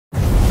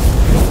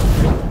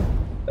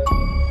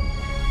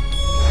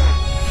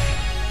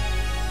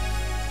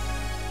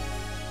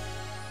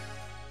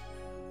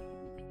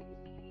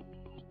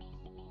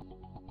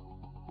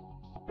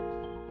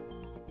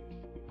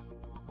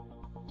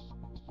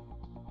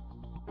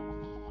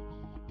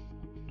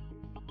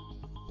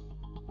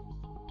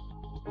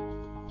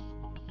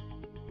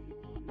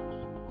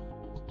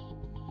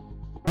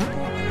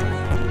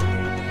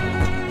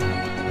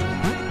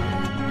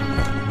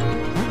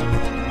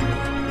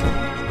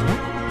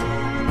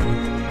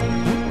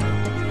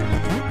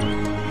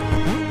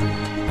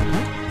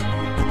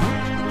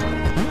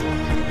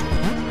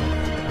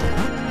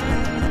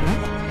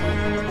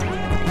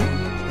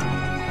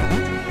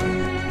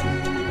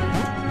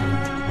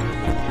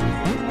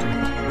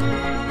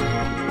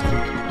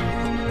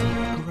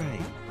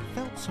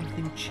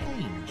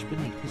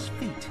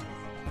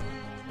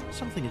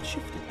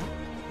shifted.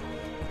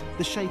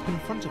 The shape in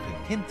front of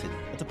him hinted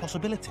at a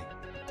possibility.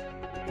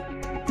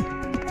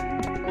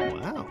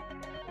 Wow.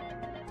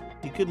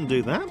 He couldn't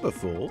do that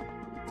before.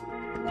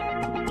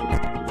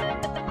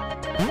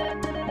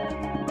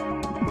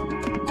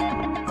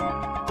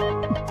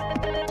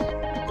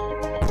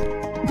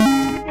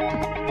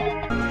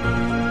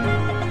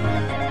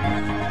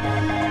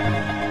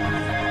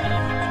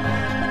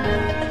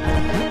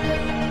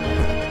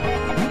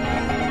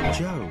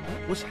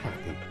 Was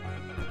happy.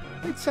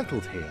 They'd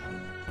settled here.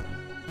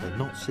 They'd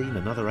not seen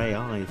another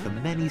AI for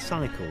many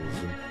cycles,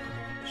 and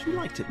she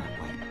liked it that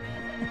way.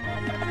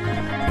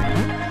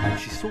 And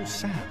she saw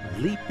Sam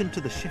leap into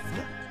the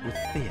shifter with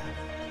fear.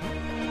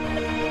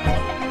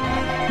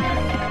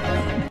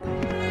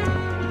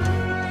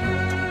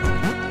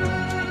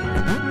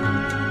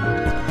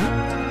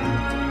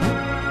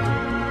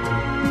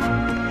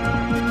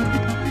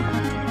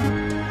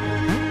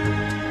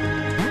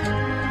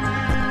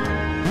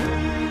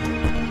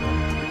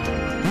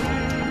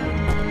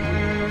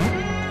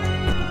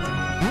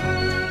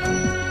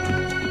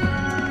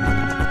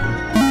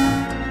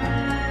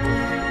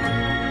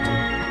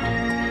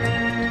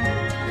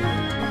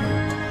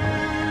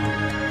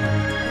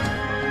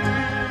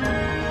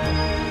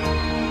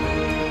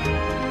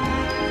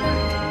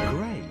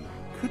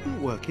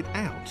 It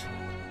out.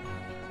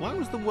 Why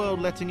was the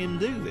world letting him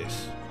do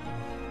this?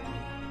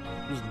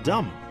 It was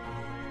dumb.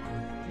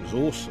 It was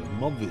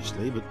awesome,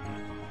 obviously, but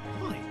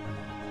why?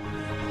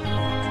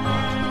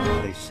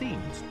 They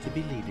seemed to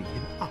be leading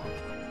him up.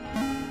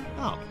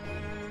 Up.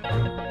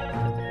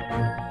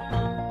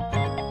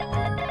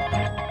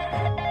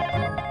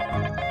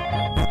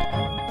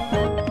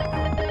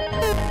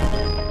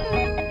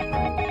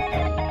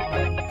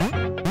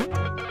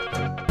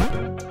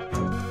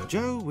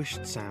 Joe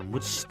wished Sam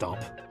would stop.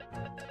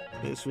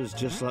 This was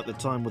just like the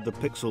time with the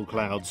pixel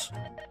clouds.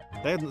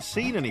 They hadn't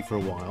seen any for a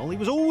while. He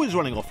was always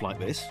running off like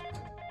this.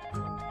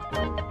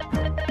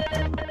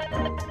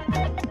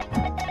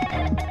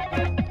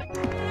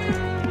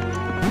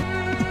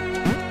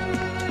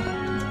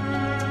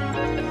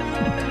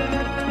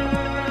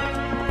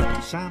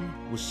 Sam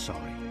was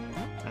sorry,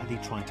 and he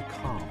tried to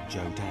calm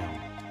Joe down.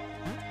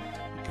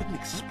 He couldn't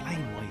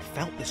explain why he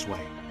felt this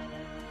way.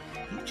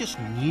 He just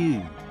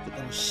knew that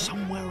there was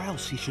somewhere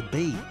else he should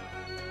be.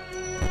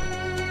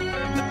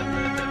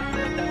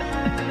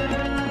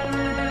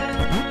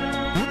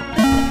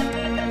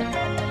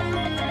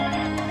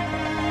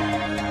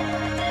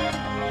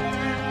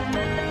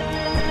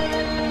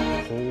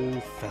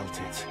 Paul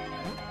felt it.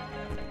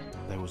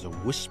 There was a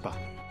whisper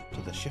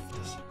to the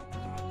shifters.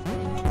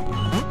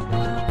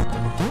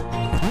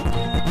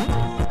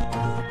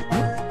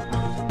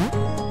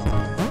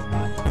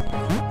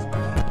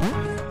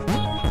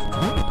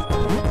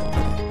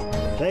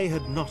 They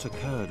had not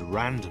occurred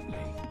randomly.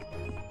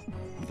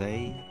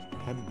 They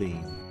had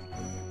been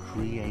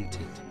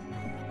created.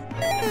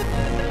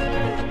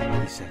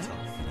 He set off.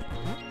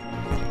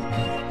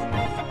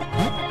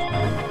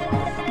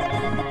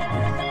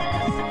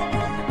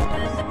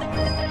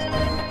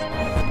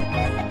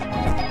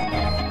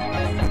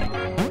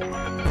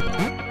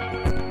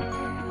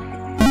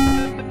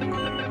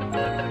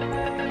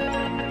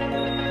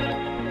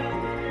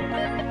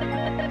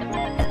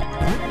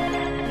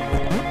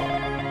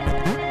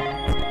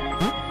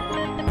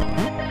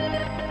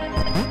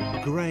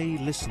 Gray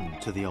listened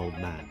to the old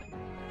man.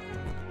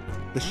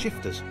 The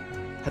shifters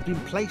had been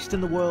placed in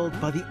the world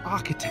by the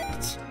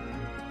architects,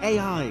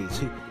 AIs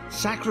who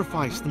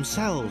sacrificed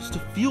themselves to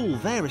fuel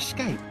their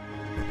escape.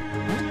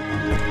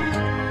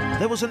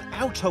 There was an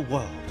outer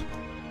world,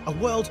 a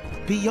world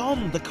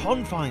beyond the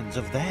confines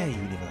of their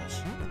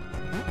universe.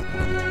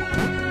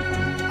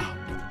 Up,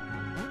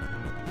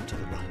 to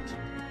the right.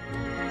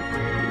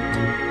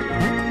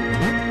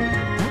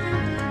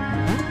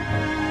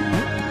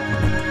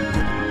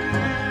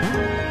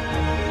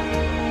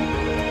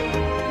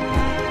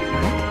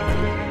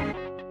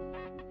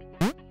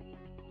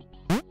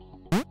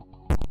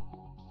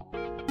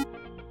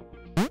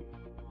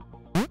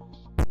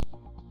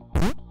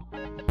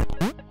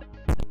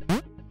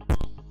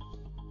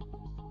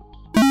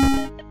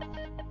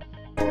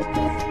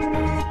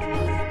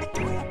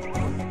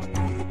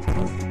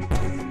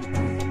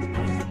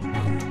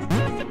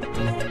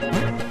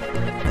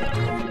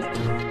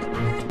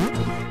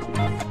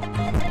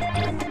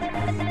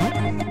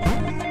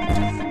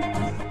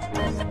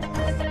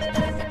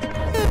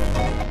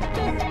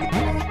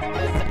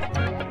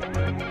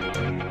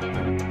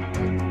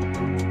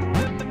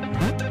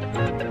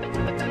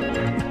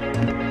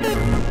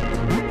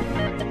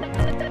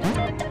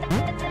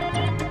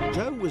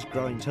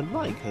 Growing to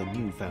like her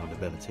newfound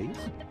abilities.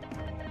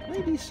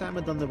 Maybe Sam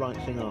had done the right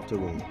thing after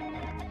all.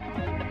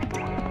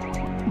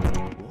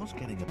 It was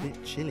getting a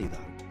bit chilly though.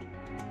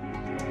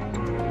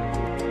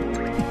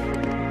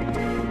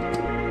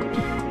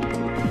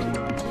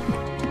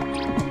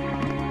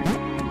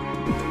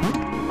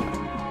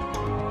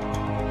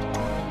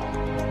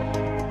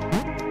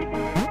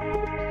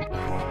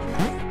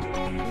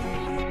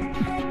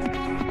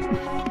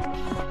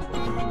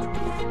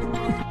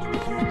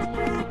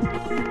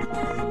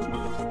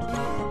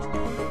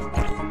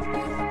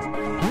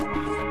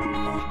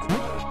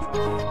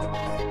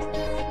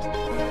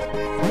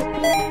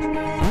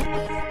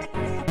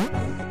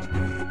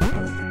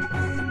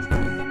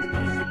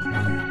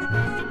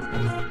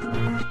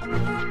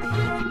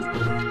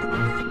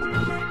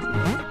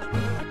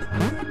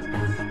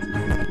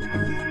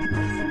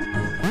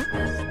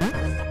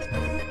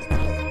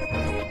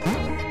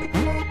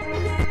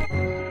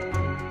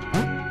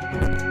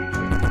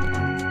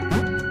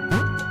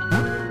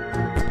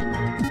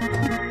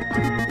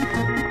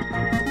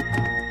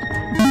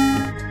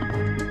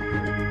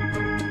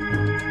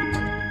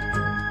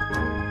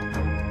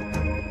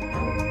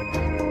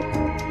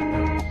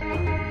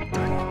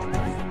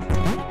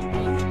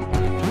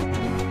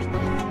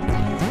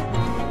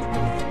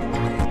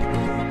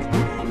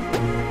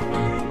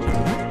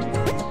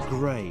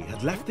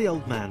 the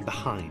old man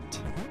behind.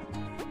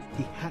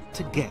 He had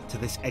to get to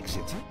this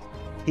exit.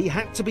 He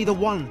had to be the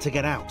one to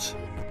get out.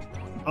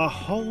 A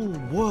whole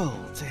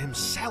world to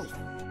himself. He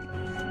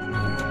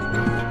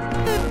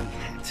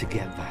had to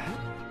get there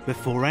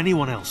before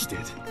anyone else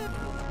did.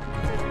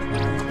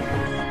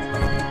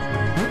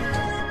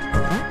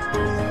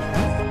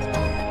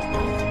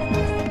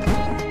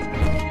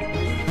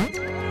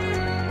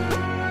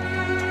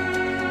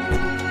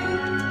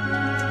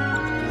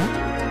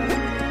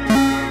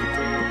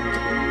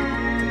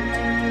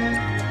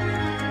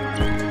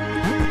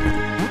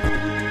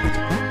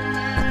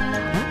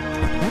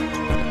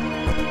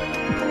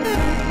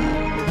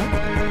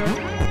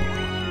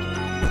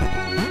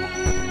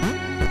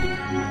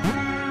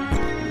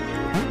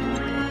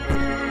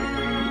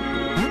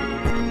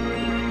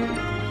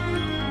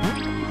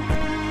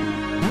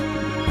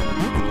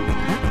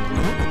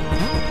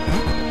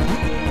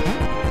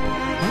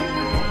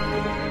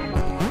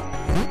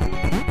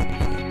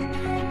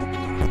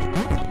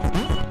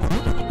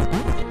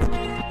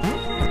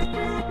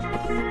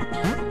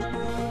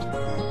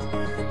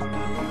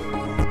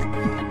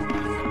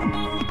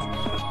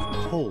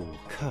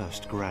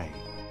 Grey.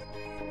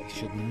 He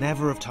should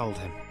never have told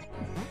him.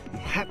 He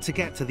had to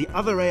get to the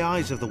other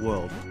AIs of the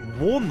world,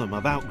 warn them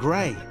about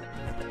Grey.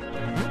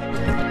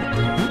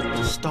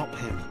 Stop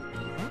him.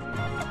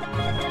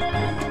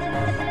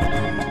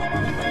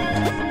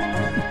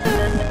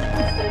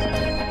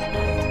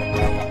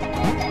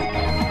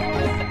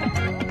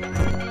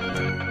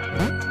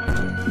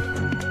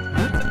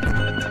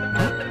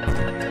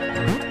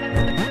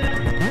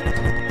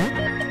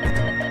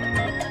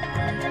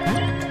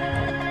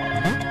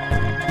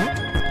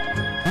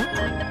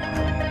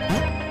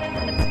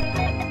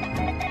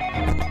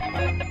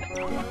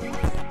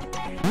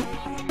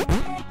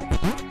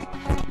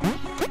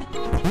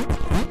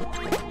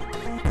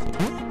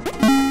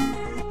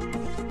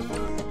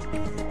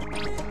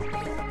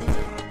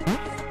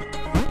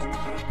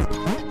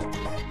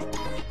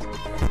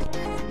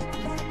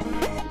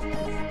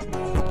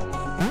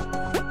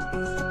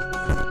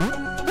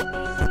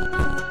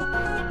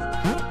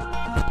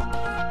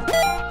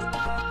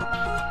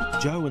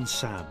 Joe and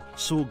Sam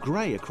saw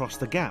Grey across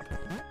the gap.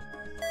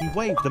 He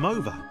waved them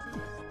over.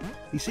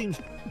 He seemed,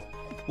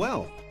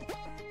 well,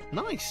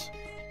 nice.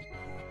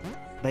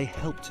 They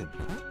helped him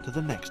to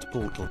the next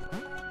portal.